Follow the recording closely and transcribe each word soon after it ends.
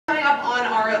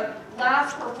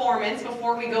last performance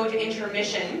before we go to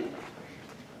intermission.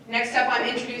 Next up, I'm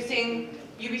introducing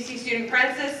UBC student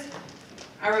Francis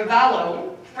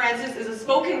Arevalo. Francis is a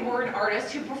spoken word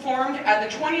artist who performed at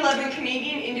the 2011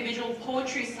 Canadian Individual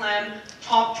Poetry Slam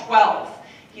Top 12.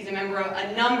 He's a member of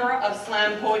a number of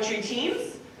slam poetry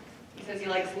teams. He says he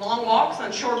likes long walks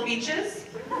on short beaches,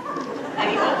 and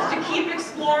he hopes to keep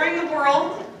exploring the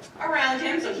world around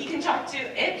him so he can talk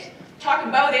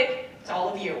about it to all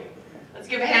of you. Let's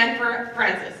give a hand for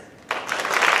Francis.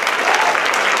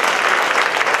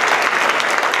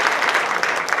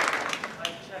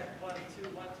 Mic check, 1, 2,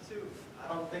 1, 2.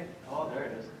 I don't think, oh, there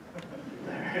it is.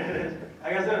 There it is. How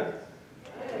you guys doing?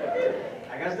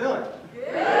 How you guys doing?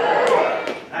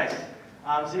 Good. Nice.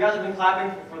 So you guys have been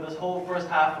clapping for this whole first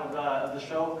half of the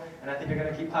show, and I think you're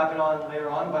going to keep clapping on later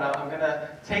on, but I'm going to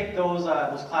take those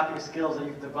clapping skills that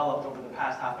you've developed over the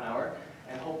past half an hour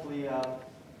and hopefully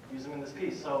use them in this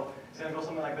piece. So it's going to go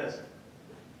something like this.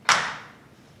 That's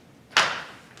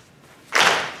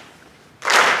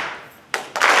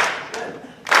good. You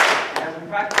guys have been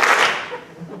practicing.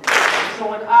 So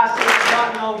when I say I've got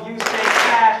no, you say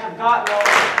cash. I've got no.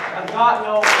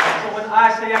 So when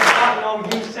I say I've got no,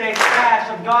 you say cash.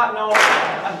 I've got no.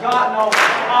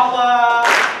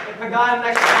 If I got an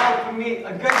extra dollar for me,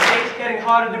 a good date's getting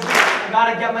harder to beat. I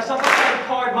gotta get myself a credit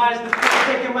card minus the fee.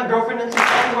 Taking my girlfriend into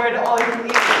anywhere to all you can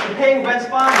eat. And paying rent's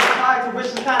fine, but high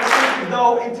tuition's kinda stupid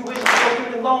though. Intuition,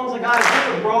 student loans, I gotta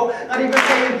do it, bro. Not even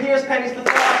paying Pierce pennies for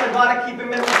thoughts. I gotta keep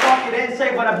him in my pocket and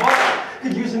say what I bought.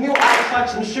 Could use a new iTouch,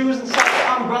 some shoes and such,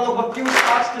 an umbrella with a few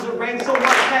socks, cause it rains so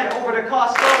much, head over to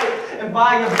Costco and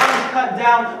buy your buns cut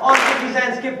down on cookies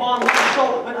and skip on lunch.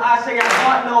 So when I say I've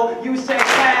got no, you say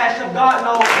cash. I've got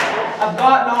no.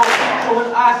 So when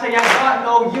I say I've got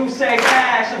no, you say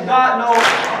cash. I've got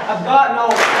no.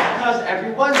 Because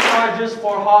everyone charges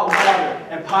for hot water,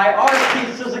 and pie arse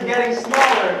pizzas are getting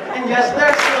smaller. And yes,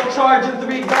 they're still charging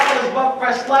 $3, but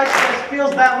fresh slice just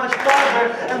feels that much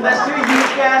farther. Unless you use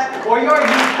gas, or your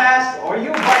U-Pass, or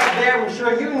you bite there, I'm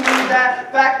sure you knew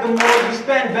that. Fact, the more you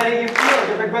spend, better you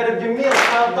feel. The regret of your meal,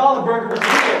 $12 burger is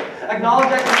real.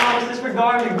 Acknowledge economics,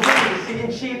 disregarding the greed.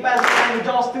 Seeing cheap as a language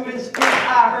all students speak.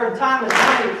 I heard time is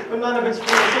money, but none of it's free.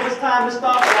 So it's time to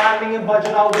stop rhyming and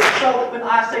budget all week. So when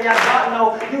I say I've got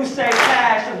no, you say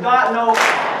cash. I've got no.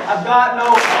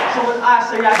 So when I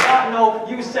say I've got no,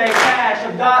 you say cash.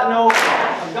 I've got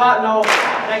no.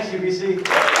 Thanks, UBC.